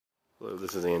Hello,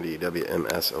 this is Andy,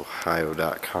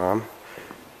 WMSOhio.com.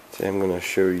 Today I'm going to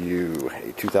show you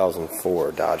a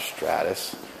 2004 Dodge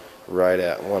Stratus, right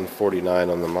at 149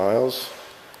 on the miles.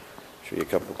 Show you a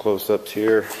couple close-ups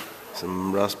here.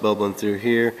 Some rust bubbling through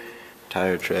here.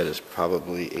 Tire tread is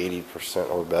probably 80%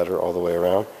 or better all the way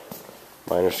around.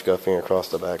 Minor scuffing across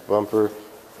the back bumper.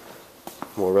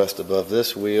 More rust above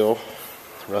this wheel.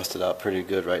 Rusted out pretty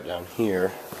good right down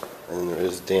here. And then there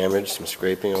is damage, some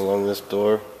scraping along this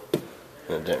door.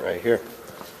 And a dent right here.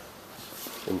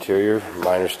 Interior,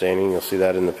 minor staining, you'll see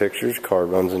that in the pictures. Car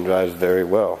runs and drives very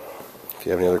well. If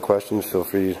you have any other questions, feel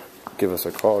free to give us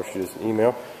a call or shoot us an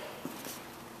email.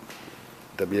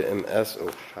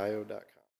 WMSOhio.com